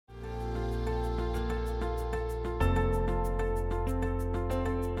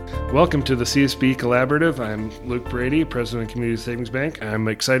Welcome to the CSB Collaborative. I'm Luke Brady, President of Community Savings Bank. I'm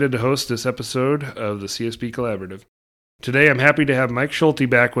excited to host this episode of the CSB Collaborative. Today, I'm happy to have Mike Schulte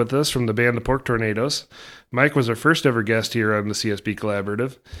back with us from the band The Pork Tornadoes. Mike was our first ever guest here on the CSB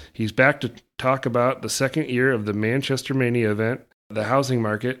Collaborative. He's back to talk about the second year of the Manchester Mania event, the housing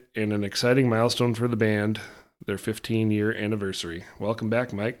market, and an exciting milestone for the band, their 15-year anniversary. Welcome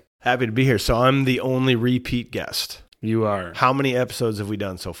back, Mike. Happy to be here. So I'm the only repeat guest. You are. How many episodes have we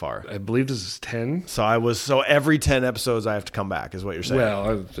done so far? I believe this is 10. So every 10 episodes I have to come back is what you're saying.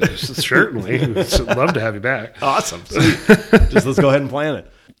 Well, certainly. I'd love to have you back. Awesome. Just let's go ahead and plan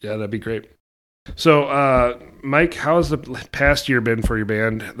it. Yeah, that'd be great. So, Mike, how has the past year been for your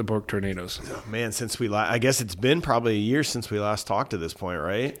band, The Pork Tornadoes? Oh, man, I guess it's been probably a year since we last talked to this point,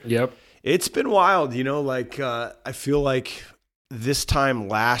 right? Yep. It's been wild, I feel like this time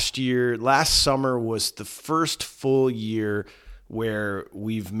last summer was the first full year where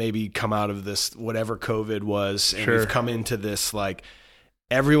we've maybe come out of this, whatever COVID was, and we've come into this, like,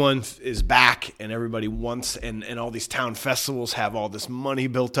 everyone is back and everybody wants, and all these town festivals have all this money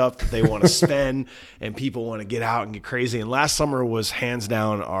built up that they want to spend and people want to get out and get crazy. And last summer was hands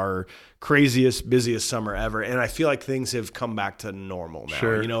down our craziest, busiest summer ever. And I feel like things have come back to normal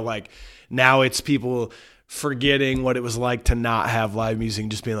now. Now it's people forgetting what it was like to not have live music,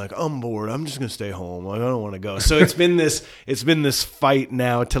 just being like, I'm bored, I'm just gonna stay home, I don't want to go. So it's been this fight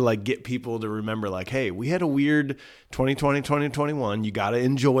now to like get people to remember, like, hey, we had a weird 2020 2021, you got to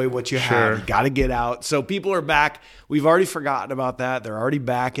enjoy what you have, you got to get out. So people are back. We've already forgotten about that. They're already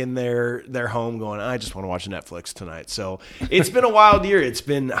back in their home going, I just want to watch Netflix tonight. So it's been a wild year. It's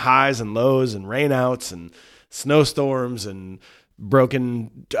been highs and lows and rainouts and snowstorms and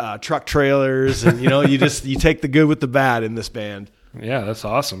broken truck trailers, and you take the good with the bad in this band. Yeah, that's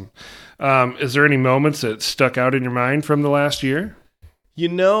awesome. Is there any moments that stuck out in your mind from the last year? There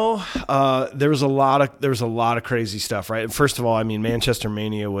was a lot of crazy stuff, right? First of all, I mean, Manchester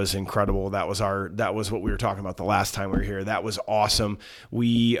Mania was incredible. That was what we were talking about the last time we were here. That was awesome.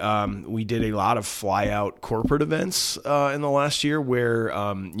 We did a lot of fly out corporate events in the last year where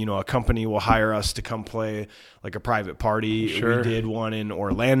a company will hire us to come play like a private party. Sure. We did one in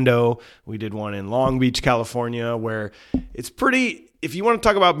Orlando. We did one in Long Beach, California, where it's pretty. If you want to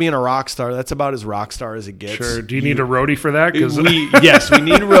talk about being a rock star, that's about as rock star as it gets. Sure. Do you need a roadie for that? Yes, we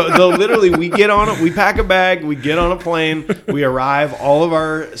need a roadie. Literally, we pack a bag, we get on a plane, we arrive, all of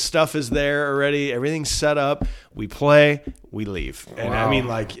our stuff is there already, everything's set up, we play, we leave. And wow. I mean,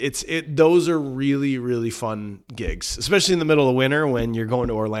 like, those are really, really fun gigs, especially in the middle of winter when you're going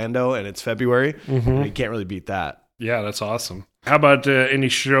to Orlando and it's February. Mm-hmm. You can't really beat that. Yeah, that's awesome. How about any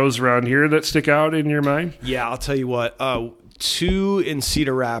shows around here that stick out in your mind? Yeah, I'll tell you what. 2 in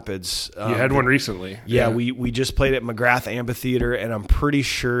Cedar Rapids. You had one recently. Yeah, we just played at McGrath Amphitheater, and I'm pretty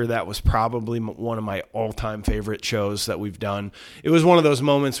sure that was probably one of my all-time favorite shows that we've done. It was one of those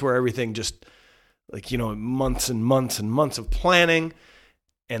moments where everything just, like, months and months and months of planning,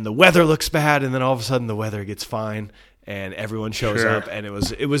 and the weather looks bad, and then all of a sudden the weather gets fine, and everyone shows up, and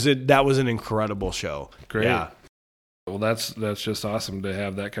that was an incredible show. Great. Yeah. Well, that's just awesome to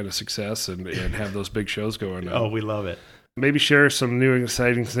have that kind of success and have those big shows going on. Oh, we love it. Maybe share some new and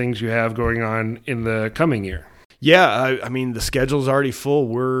exciting things you have going on in the coming year. Yeah, I mean, the schedule's already full.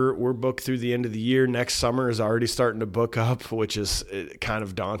 We're booked through the end of the year. Next summer is already starting to book up, which is kind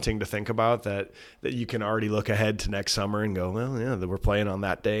of daunting to think about, that you can already look ahead to next summer and go, well, yeah, we're playing on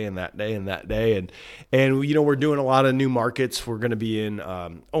that day and that day and that day. And we're doing a lot of new markets. We're going to be in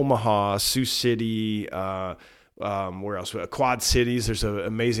Omaha, Sioux City, where else? Quad Cities. There's an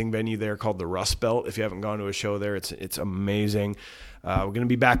amazing venue there called the Rust Belt. If you haven't gone to a show there, it's amazing. We're going to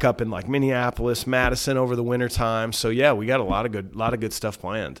be back up in like Minneapolis, Madison over the winter time. So yeah, we got a lot of good stuff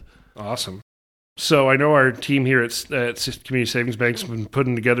planned. Awesome. So I know our team here at Community Savings Bank's been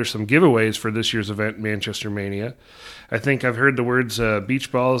putting together some giveaways for this year's event, Manchester Mania. I think I've heard the words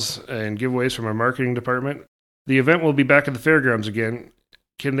beach balls and giveaways from our marketing department. The event will be back at the fairgrounds again.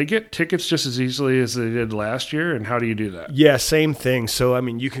 Can they get tickets just as easily as they did last year, and how do you do that? Yeah, same thing. So, I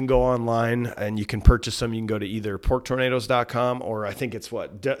mean, you can go online and you can purchase them. You can go to either porktornadoes.com or I think it's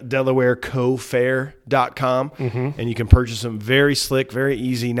DelawareCoFair.com, mm-hmm. and you can purchase them. Very slick, very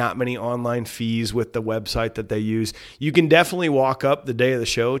easy, not many online fees with the website that they use. You can definitely walk up the day of the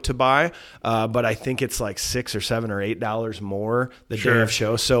show to buy, but I think it's like $6 or $7 or $8 more the day of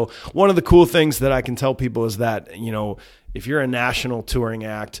show. So one of the cool things that I can tell people is that, if you're a national touring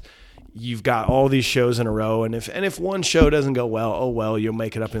act, you've got all these shows in a row, and if one show doesn't go well, oh well, you'll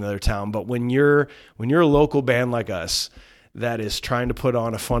make it up in another town. But when you're a local band like us that is trying to put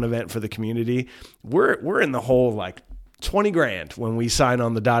on a fun event for the community, we're in the whole like 20 grand when we sign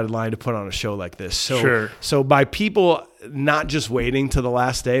on the dotted line to put on a show like this. So, Sure. So by people not just waiting to the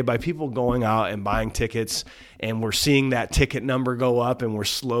last day, by people going out and buying tickets, and we're seeing that ticket number go up, and we're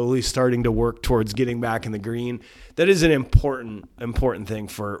slowly starting to work towards getting back in the green. That is an important thing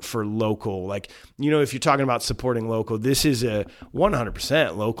for local. Like, if you're talking about supporting local, this is a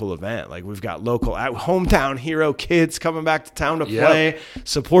 100% local event. Like, we've got local hometown hero kids coming back to town to play,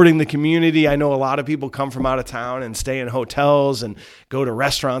 supporting the community. I know a lot of people come from out of town and stay in hotels and go to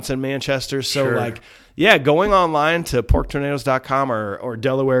restaurants in Manchester. So going online to porktornadoes.com or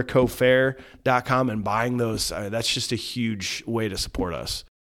DelawareCoFair.com and buying those, that's just a huge way to support us.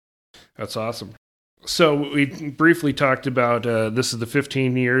 That's awesome. So we briefly talked about this is the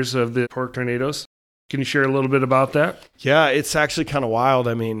 15 years of the Pork Tornadoes. Can you share a little bit about that? Yeah, it's actually kind of wild.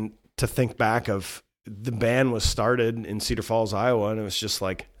 I mean, to think back of the band was started in Cedar Falls, Iowa, and it was just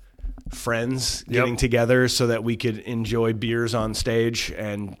like friends getting together so that we could enjoy beers on stage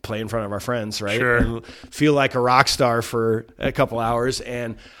and play in front of our friends, right? Sure. And feel like a rock star for a couple hours.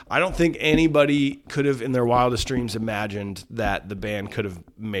 And I don't think anybody could have in their wildest dreams imagined that the band could have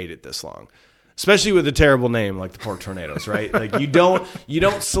made it this long. Especially with a terrible name like the Pork Tornadoes, right? Like you don't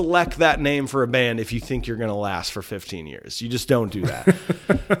select that name for a band if you think you're going to last for 15 years. You just don't do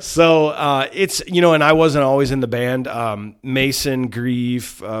that. So it's, and I wasn't always in the band. Mason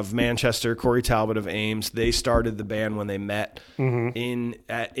Grieve of Manchester, Corey Talbot of Ames, they started the band when they met in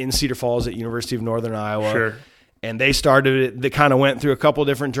Cedar Falls at University of Northern Iowa. Sure. And they started it. They kind of went through a couple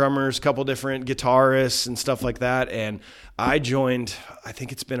different drummers, couple different guitarists and stuff like that. And I joined, I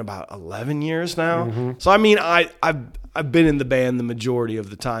think it's been about 11 years now. So, I mean, I've been in the band the majority of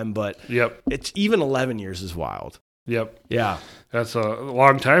the time, but it's even 11 years is wild. Yep. Yeah. That's a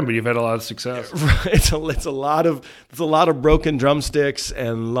long time, but you've had a lot of success. It's a lot of broken drumsticks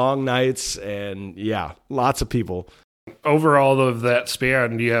and long nights and lots of people. Overall of that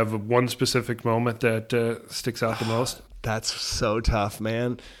span, do you have one specific moment that sticks out the most? That's so tough,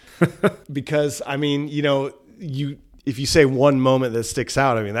 man. Because I mean, if you say one moment that sticks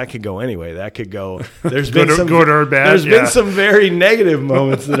out, I mean, that could go anyway. That could go. There's been some good or bad. There's been some very negative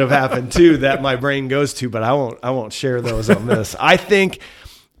moments that have happened too that my brain goes to, but I won't share those on this. I think,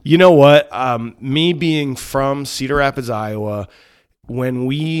 you know what? Me being from Cedar Rapids, Iowa,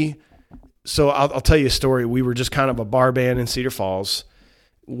 so I'll tell you a story. We were just kind of a bar band in Cedar Falls.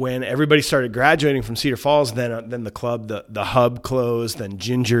 When everybody started graduating from Cedar Falls, then the club, the hub closed, then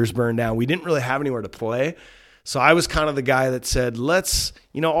Ginger's burned down. We didn't really have anywhere to play. So I was kind of the guy that said,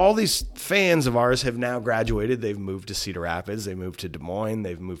 all these fans of ours have now graduated. They've moved to Cedar Rapids. They moved to Des Moines.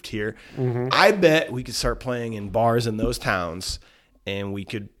 They've moved here. I bet we could start playing in bars in those towns, and we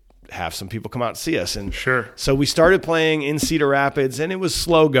could have some people come out and see us. And so we started playing in Cedar Rapids, and it was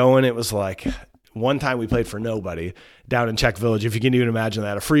slow going. It was like one time we played for nobody down in Czech Village. If you can even imagine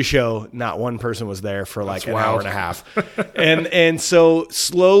that, a free show, not one person was there for like an hour and a half. and so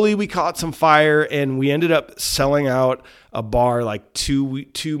slowly we caught some fire, and we ended up selling out a bar like 2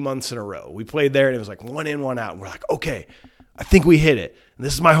 months in a row. We played there, and it was like one in, one out. And we're like, okay, I think we hit it. And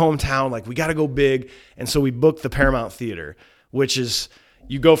this is my hometown. Like, we got to go big. And so we booked the Paramount Theater, which is,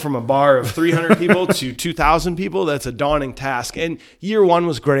 you go from a bar of 300 people to 2,000 people. That's a daunting task. And year one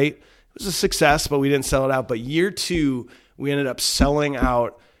was great. It was a success, but we didn't sell it out. But year two, we ended up selling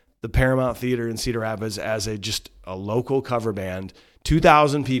out the Paramount Theater in Cedar Rapids as just a local cover band,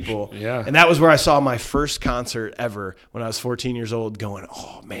 2,000 people. Yeah. And that was where I saw my first concert ever when I was 14 years old, going,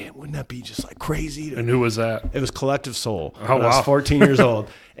 oh man, wouldn't that be just like crazy? And who was that? It was Collective Soul when I was 14 years old.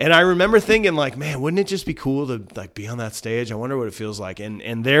 And I remember thinking like, man, wouldn't it just be cool to like be on that stage? I wonder what it feels like.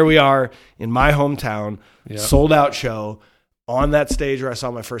 And there we are in my hometown, sold out show on that stage where I saw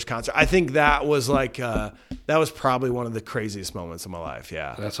my first concert. I think that was like, that was probably one of the craziest moments of my life.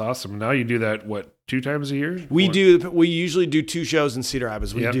 Yeah. That's awesome. Now you do that, 2 times a year? We usually do 2 shows in Cedar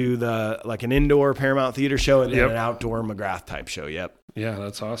Rapids. We do an indoor Paramount Theater show and then an outdoor McGrath type show. Yep. Yeah,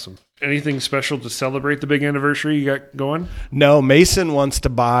 that's awesome. Anything special to celebrate the big anniversary you got going? No, Mason wants to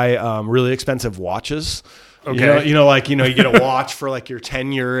buy really expensive watches. Okay. You get a watch for like your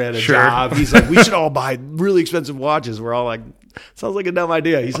tenure at a job. He's like, we should all buy really expensive watches. We're all like, sounds like a dumb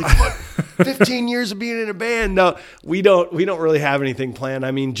idea. He's like, what? 15 years of being in a band. No, we don't really have anything planned.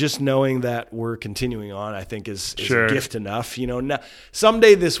 I mean, just knowing that we're continuing on, I think is a gift enough. Now,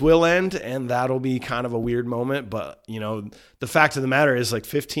 someday this will end, and that'll be kind of a weird moment. But the fact of the matter is, like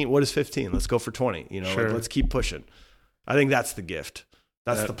 15. What is 15? Let's go for 20. Let's keep pushing. I think that's the gift.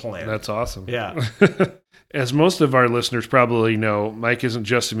 That's the plan. That's awesome. Yeah. As most of our listeners probably know, Mike isn't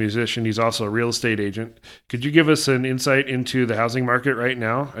just a musician. He's also a real estate agent. Could you give us an insight into the housing market right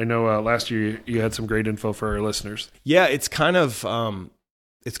now? I know last year you had some great info for our listeners. Yeah, it's kind of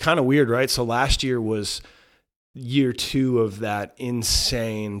weird, right? So last year was year 2 of that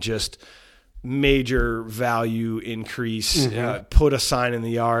insane, just major value increase. Put a sign in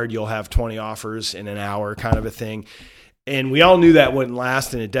the yard, you'll have 20 offers in an hour kind of a thing. And we all knew that wouldn't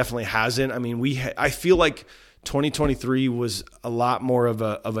last, and it definitely hasn't. I mean, I feel like 2023 was a lot more of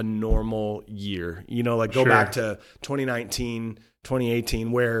a normal year. You know, like go back to 2019,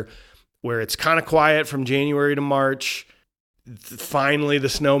 2018, where it's kind of quiet from January to March. Finally, the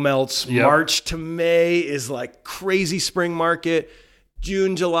snow melts. Yep. March to May is like crazy spring market.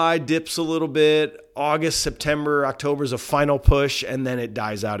 June, July dips a little bit. August, September, October is a final push, and then it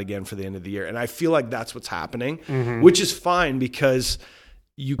dies out again for the end of the year. And I feel like that's what's happening, which is fine because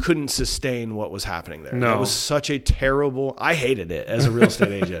you couldn't sustain what was happening there. No. It was such a terrible – I hated it as a real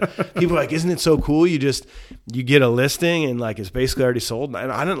estate agent. People are like, isn't it so cool? You get a listing and like it's basically already sold.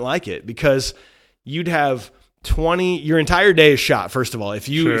 And I didn't like it because you'd have 20 – your entire day is shot, first of all. If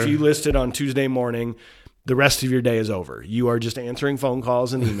you listed on Tuesday morning – the rest of your day is over. You are just answering phone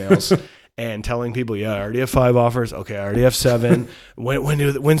calls and emails and telling people, yeah, I already have 5 offers. Okay, I already have 7.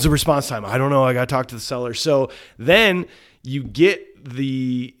 When's the response time? I don't know. I got to talk to the seller. So then you get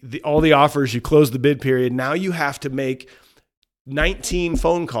all the offers. You close the bid period. Now you have to make 19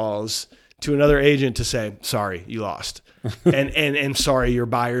 phone calls to another agent to say, sorry, you lost. and sorry, your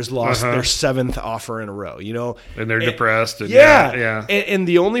buyers lost their 7th offer in a row, you know? And they're depressed. And yeah. And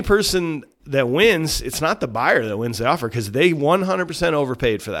the only person that wins, it's not the buyer that wins the offer because they 100%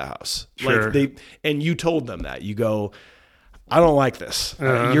 overpaid for that house. Sure. And you told them that. You go, I don't like this.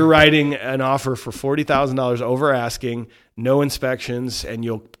 You're writing an offer for $40,000 over asking, no inspections, and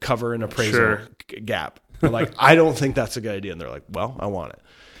you'll cover an appraisal gap. They're like, I don't think that's a good idea. And they're like, well, I want it.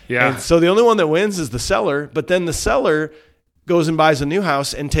 Yeah. And so the only one that wins is the seller, but then the seller goes and buys a new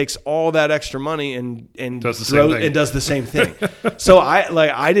house and takes all that extra money and does the same thing. So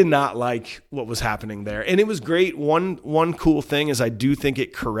I did not like what was happening there. And it was great. One cool thing is I do think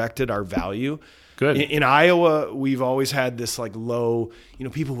it corrected our value. Good. In Iowa, we've always had this like low, you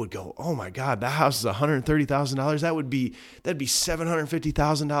know, people would go, oh my God, that house is $130,000. That'd be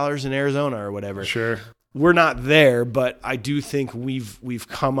 $750,000 in Arizona or whatever. Sure. We're not there, but I do think we've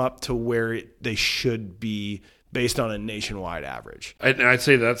come up to where they should be based on a nationwide average. I'd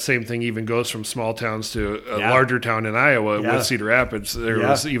say that same thing even goes from small towns to a larger town in Iowa with Cedar Rapids. There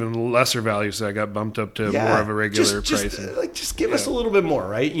was even lesser value, so I got bumped up to more of a regular price. Just give us a little bit more,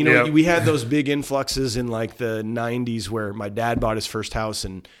 right? You know, we had those big influxes in like the 90s where my dad bought his first house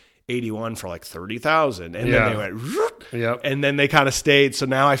in 81 for like 30,000 and then they went and then they kind of stayed. So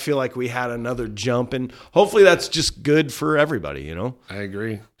now I feel like we had another jump, and hopefully that's just good for everybody, you know? I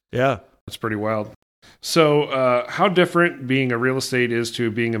agree. Yeah. That's pretty wild. So how different being a real estate is to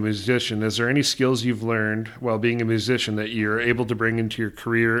being a musician? Is there any skills you've learned while being a musician that you're able to bring into your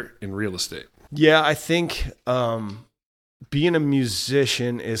career in real estate? Yeah, I think being a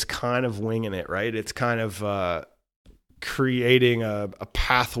musician is kind of winging it, right? It's kind of creating a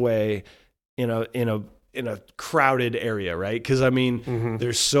pathway in a crowded area, right? Because I mean,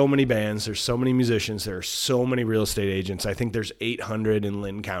 there's so many bands, there's so many musicians, there are so many real estate agents. I think there's 800 in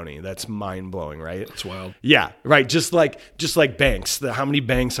Lynn County. That's mind blowing, right? That's wild. Yeah, right. Just like banks. How many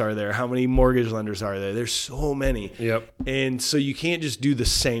banks are there? How many mortgage lenders are there? There's so many. Yep. And so you can't just do the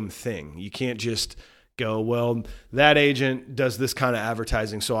same thing. You can't just go, well, that agent does this kind of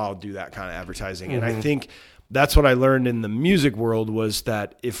advertising, so I'll do that kind of advertising. And I think that's what I learned in the music world was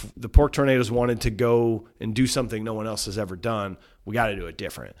that if the Pork Tornadoes wanted to go and do something no one else has ever done, we got to do it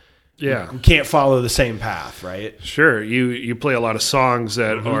different. Yeah. We can't follow the same path, right? Sure. You play a lot of songs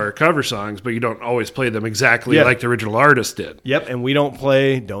that are cover songs, but you don't always play them exactly like the original artist did. Yep. And we don't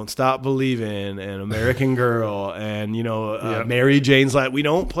play Don't Stop Believin' and American Girl and, Mary Jane's Light. We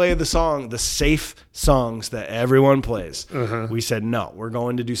don't play the safe songs that everyone plays. We said, no, we're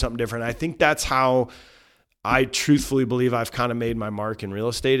going to do something different. I think that's how I truthfully believe I've kind of made my mark in real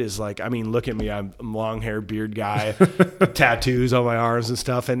estate is like, I mean, look at me, I'm a long hair, beard guy, tattoos on my arms and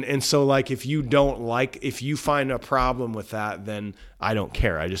stuff. And so like, if you find a problem with that, then I don't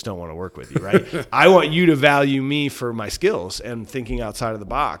care. I just don't want to work with you. Right. I want you to value me for my skills and thinking outside of the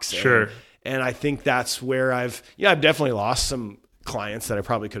box. Sure. And I think that's where I've definitely lost some clients that I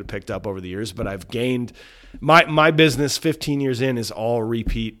probably could have picked up over the years, but I've gained my business 15 years in is all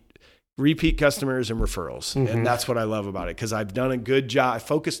repeat customers and referrals. And that's what I love about it. Cause I've done a good job. I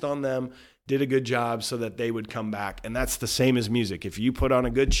focused on them, did a good job so that they would come back. And that's the same as music. If you put on a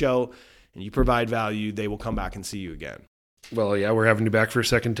good show and you provide value, they will come back and see you again. Well, yeah, we're having you back for a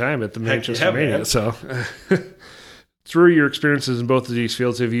second time at the Manchester Mania. Man. So through your experiences in both of these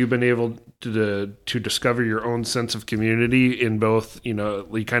fields, have you been able to discover your own sense of community in both, you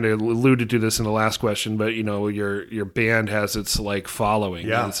kind of alluded to this in the last question, but your band has its like following.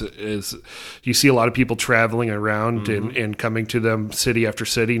 Yeah. You see a lot of people traveling around and coming to them city after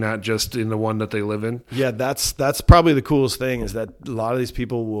city, not just in the one that they live in. Yeah. That's probably the coolest thing is that a lot of these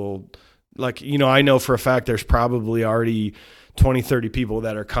people will I know for a fact there's probably already 20, 30 people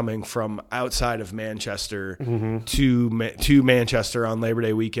that are coming from outside of Manchester to Manchester on Labor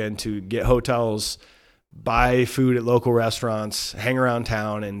Day weekend to get hotels, buy food at local restaurants, hang around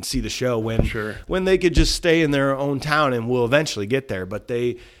town and see the show when they could just stay in their own town and will eventually get there. But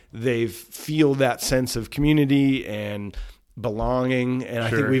they feel that sense of community and belonging. And I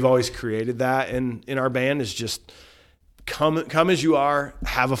think we've always created that in our band is just come as you are,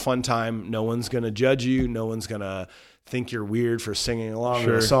 have a fun time. No one's going to judge you. No one's going to think you're weird for singing along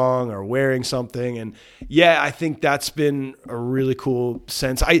with a song or wearing something. And yeah, I think that's been a really cool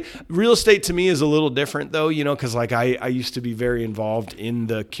sense. Real estate to me is a little different though, cause like I used to be very involved in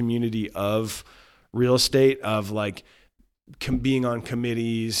the community of real estate of like being on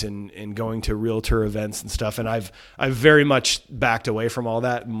committees and going to realtor events and stuff. And I've very much backed away from all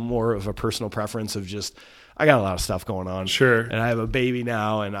that, more of a personal preference of just, I got a lot of stuff going on. Sure. And I have a baby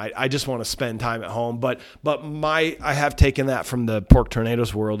now and I just want to spend time at home. But I have taken that from the Pork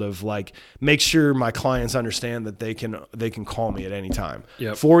Tornadoes world of like, make sure my clients understand that they can call me at any time.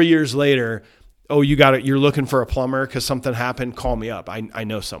 Yep. 4 years later, you're looking for a plumber because something happened, call me up. I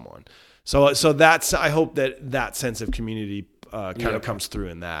know someone. So that's, I hope that sense of community kind of comes through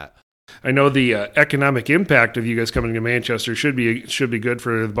in that. I know the economic impact of you guys coming to Manchester should be good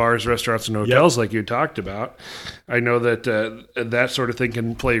for the bars, restaurants, and hotels like you talked about. I know that that sort of thing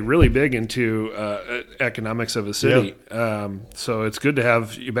can play really big into economics of a city. So it's good to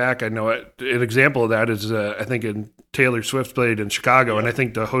have you back. I know an example of that is I think in Taylor Swift played in Chicago, and I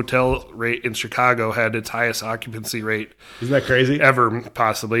think the hotel rate in Chicago had its highest occupancy rate. Isn't that crazy? Ever,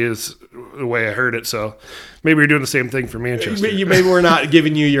 possibly, is the way I heard it. So maybe we're doing the same thing for Manchester. Maybe we're not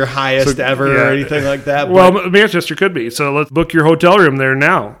giving you your highest ever or anything like that. Well, Manchester could be. So let's book your hotel room there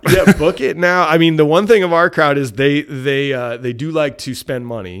now. Yeah, book it now. I mean, the one thing of our crowd is they do like to spend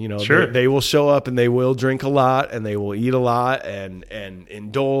money. They will show up and they will drink a lot and they will eat a lot and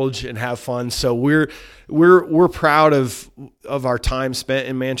indulge and have fun. So we're proud of our time spent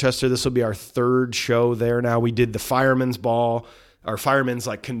in Manchester. This will be our third show there now. We did the Fireman's Ball, our Fireman's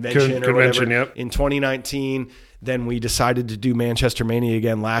like convention or whatever in 2019. Then we decided to do Manchester Mania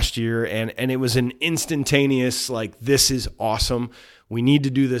again last year. And it was an instantaneous, like, this is awesome. We need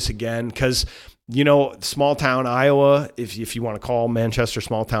to do this again. Cause small town Iowa, if you want to call Manchester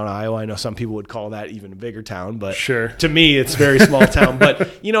small town Iowa, I know some people would call that even a bigger town, but to me, it's very small town.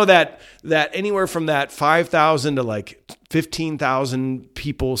 But that anywhere from that 5,000 to like 15,000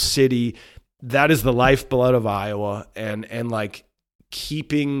 people city, that is the lifeblood of Iowa, and like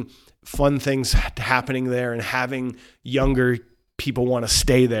keeping fun things happening there and having younger people want to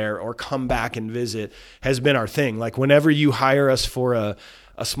stay there or come back and visit has been our thing. Like whenever you hire us for a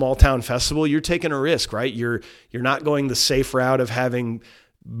small town festival, you're taking a risk, right? You're not going the safe route of having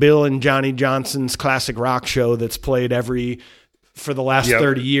Bill and Johnny Johnson's classic rock show that's played for the last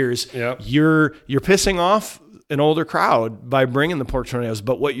 30 years. Yep. You're pissing off an older crowd by bringing the Pork Tornadoes,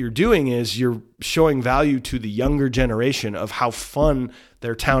 but what you're doing is you're showing value to the younger generation of how fun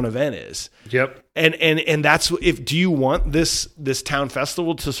their town event is. Yep. And that's do you want this town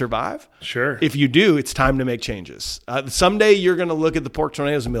festival to survive? Sure. If you do, it's time to make changes. Someday you're going to look at the Pork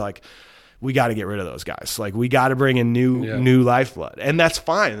Tornadoes and be like, we got to get rid of those guys. Like we got to bring in new lifeblood. And that's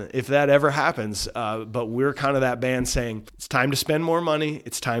fine if that ever happens. But we're kind of that band saying it's time to spend more money.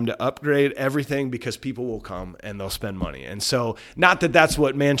 It's time to upgrade everything because people will come and they'll spend money. And so not that that's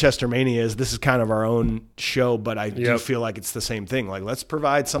what Manchester Mania is. This is kind of our own show, but I do feel like it's the same thing. Like let's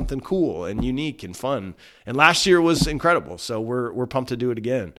provide something cool and unique and fun. And last year was incredible. So we're pumped to do it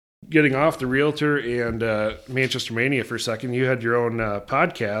again. Getting off the Realtor and Manchester Mania for a second, you had your own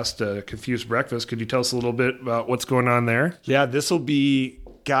podcast, Confused Breakfast. Could you tell us a little bit about what's going on there? Yeah, this will be,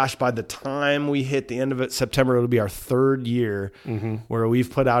 by the time we hit the end of September, it'll be our third year where we've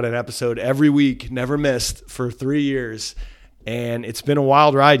put out an episode every week, never missed, for 3 years. And it's been a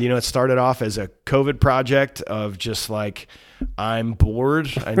wild ride. It started off as a COVID project of just like, I'm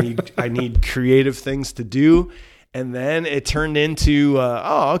bored. I need creative things to do. And then it turned into,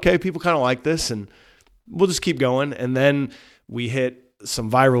 okay, people kind of like this and we'll just keep going. And then we hit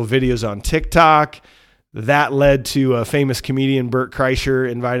some viral videos on TikTok. That led to a famous comedian, Bert Kreischer,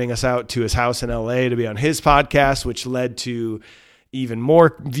 inviting us out to his house in LA to be on his podcast, which led to even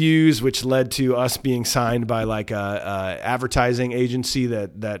more views, which led to us being signed by like a advertising agency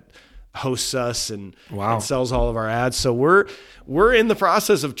that hosts us and sells all of our ads. So we're in the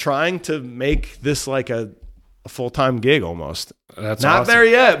process of trying to make this like a full-time gig almost. That's not awesome. there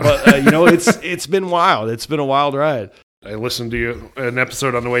yet, but it's been wild. It's been a wild ride. I listened to an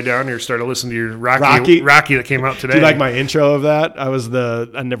episode on the way down here, started listening to your Rocky that came out today. Do you like my intro of that? I was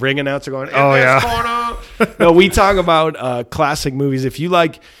the ring announcer going, oh yeah. No, we talk about classic movies. If you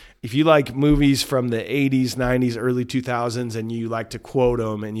like like movies from the 80s, 90s, early 2000s, and you like to quote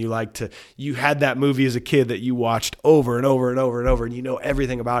them, and you had that movie as a kid that you watched over and over and over and over, and you know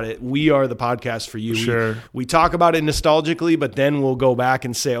everything about it, we are the podcast for you. Sure. We talk about it nostalgically, but then we'll go back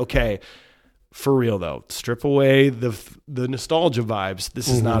and say, okay, for real though, strip away the nostalgia vibes. This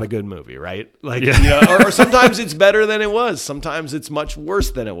is not a good movie, right? Like, or sometimes it's better than it was. Sometimes it's much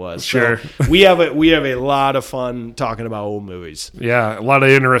worse than it was. Sure. So we have a lot of fun talking about old movies. Yeah, a lot of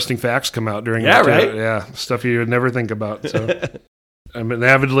interesting facts come out during that. Yeah, right? Yeah, stuff you would never think about. So I'm an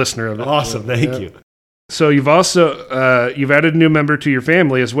avid listener of it. Awesome, thank you. So you've also you've added a new member to your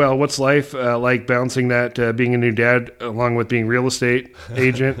family as well. What's life like balancing that, being a new dad, along with being a real estate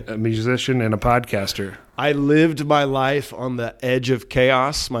agent, a musician, and a podcaster? I lived my life on the edge of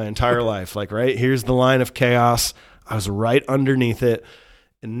chaos my entire life. Like, right here's the line of chaos. I was right underneath it.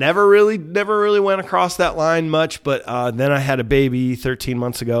 Never really went across that line much. But then I had a baby 13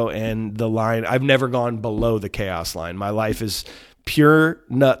 months ago, and the line, I've never gone below the chaos line. My life is pure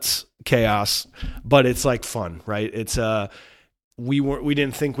nuts chaos, but it's like fun, right? It's we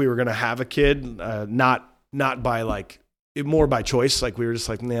didn't think we were going to have a kid, not by like, more by choice. Like we were just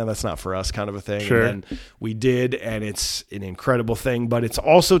like, nah, that's not for us kind of a thing. Sure. And then we did, and it's an incredible thing, but it's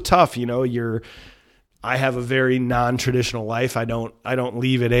also tough. I have a very non-traditional life. I don't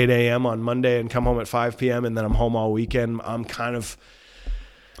leave at 8 a.m. on Monday and come home at 5 p.m. and then I'm home all weekend. I'm kind of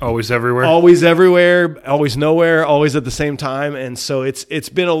always everywhere, always nowhere, always at the same time. And so it's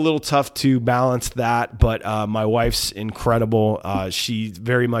been a little tough to balance that, but my wife's incredible. She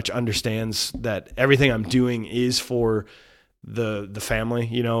very much understands that everything I'm doing is for the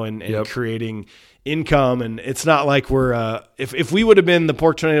family, and creating income. And it's not like we're, if we would have been the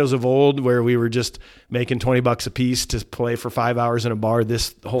Pork Tornadoes of old, where we were just making $20 a piece to play for 5 hours in a bar,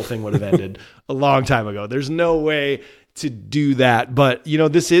 this whole thing would have ended a long time ago. There's no way to do that. But,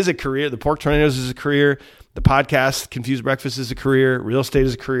 this is a career. The Pork Tornadoes is a career. The podcast, Confused Breakfast, is a career. Real estate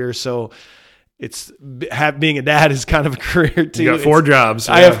is a career. So being a dad is kind of a career too. You got 4 jobs.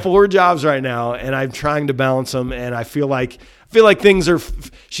 Yeah. I have 4 jobs right now, and I'm trying to balance them. And I feel like things are,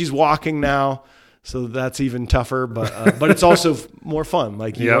 she's walking now, so that's even tougher, but it's also more fun.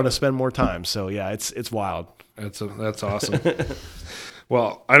 Like you want to spend more time. So yeah, it's wild. That's awesome.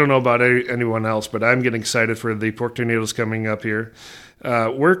 Well, I don't know about anyone else, but I'm getting excited for the Pork Tornadoes coming up here.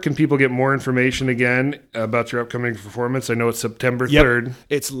 Where can people get more information again about your upcoming performance? I know it's September 3rd.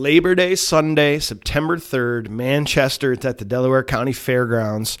 It's Labor Day Sunday, September 3rd, Manchester. It's at the Delaware County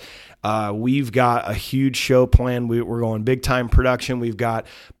Fairgrounds. We've got a huge show planned. We're going big time production. We've got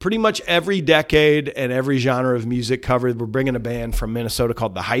pretty much every decade and every genre of music covered. We're bringing a band from Minnesota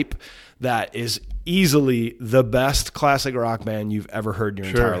called The Hype that is easily the best classic rock band you've ever heard in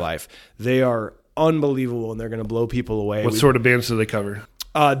your entire life. They are unbelievable, and they're going to blow people away. What sort of bands do they cover?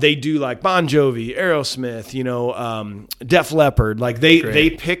 They do like Bon Jovi, Aerosmith, Def Leppard. Like they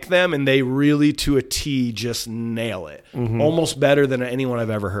pick them, and they really to a T just nail it. Almost better than anyone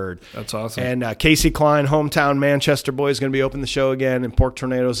I've ever heard. That's awesome. And Casey Klein, hometown Manchester boy, is going to be opening the show again, and Pork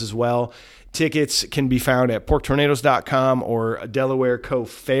Tornadoes as well. Tickets can be found at porktornadoes.com or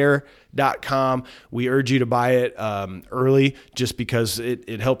DelawareCoFair.com. We urge you to buy it early, just because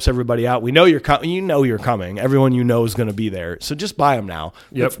it helps everybody out. We know you're coming. You're coming. Everyone is going to be there. So just buy them now.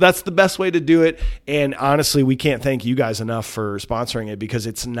 Yep. That's the best way to do it. And honestly, we can't thank you guys enough for sponsoring it, because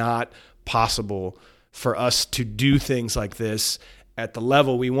it's not possible for us to do things like this at the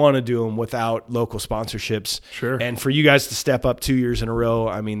level we want to do them without local sponsorships. Sure. And for you guys to step up 2 years in a row,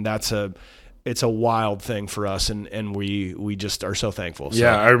 I mean, it's a wild thing for us, and we just are so thankful. So.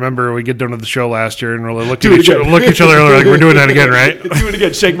 Yeah, I remember we get done with the show last year, and we're look at each other like, we're doing that again, right? Do it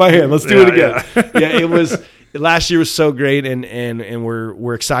again. Shake my hand. Let's do it again. Yeah, it was last year was so great, and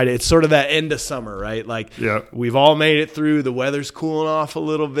we're excited. It's sort of that end of summer, right? Like we've all made it through. The weather's cooling off a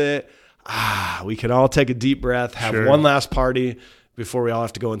little bit. We can all take a deep breath, have one last party before we all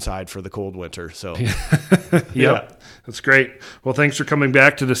have to go inside for the cold winter. So, that's great. Well, thanks for coming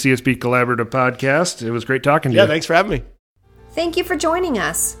back to the CSB Collaborative podcast. It was great talking to you. Yeah, thanks for having me. Thank you for joining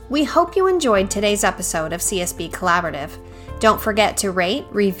us. We hope you enjoyed today's episode of CSB Collaborative. Don't forget to rate,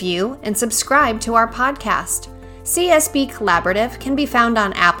 review, and subscribe to our podcast. CSB Collaborative can be found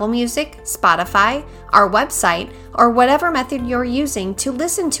on Apple Music, Spotify, our website, or whatever method you're using to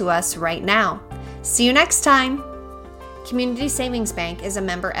listen to us right now. See you next time. Community Savings Bank is a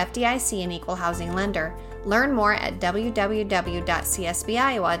member FDIC and equal housing lender. Learn more at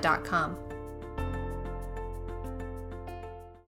www.csbiowa.com.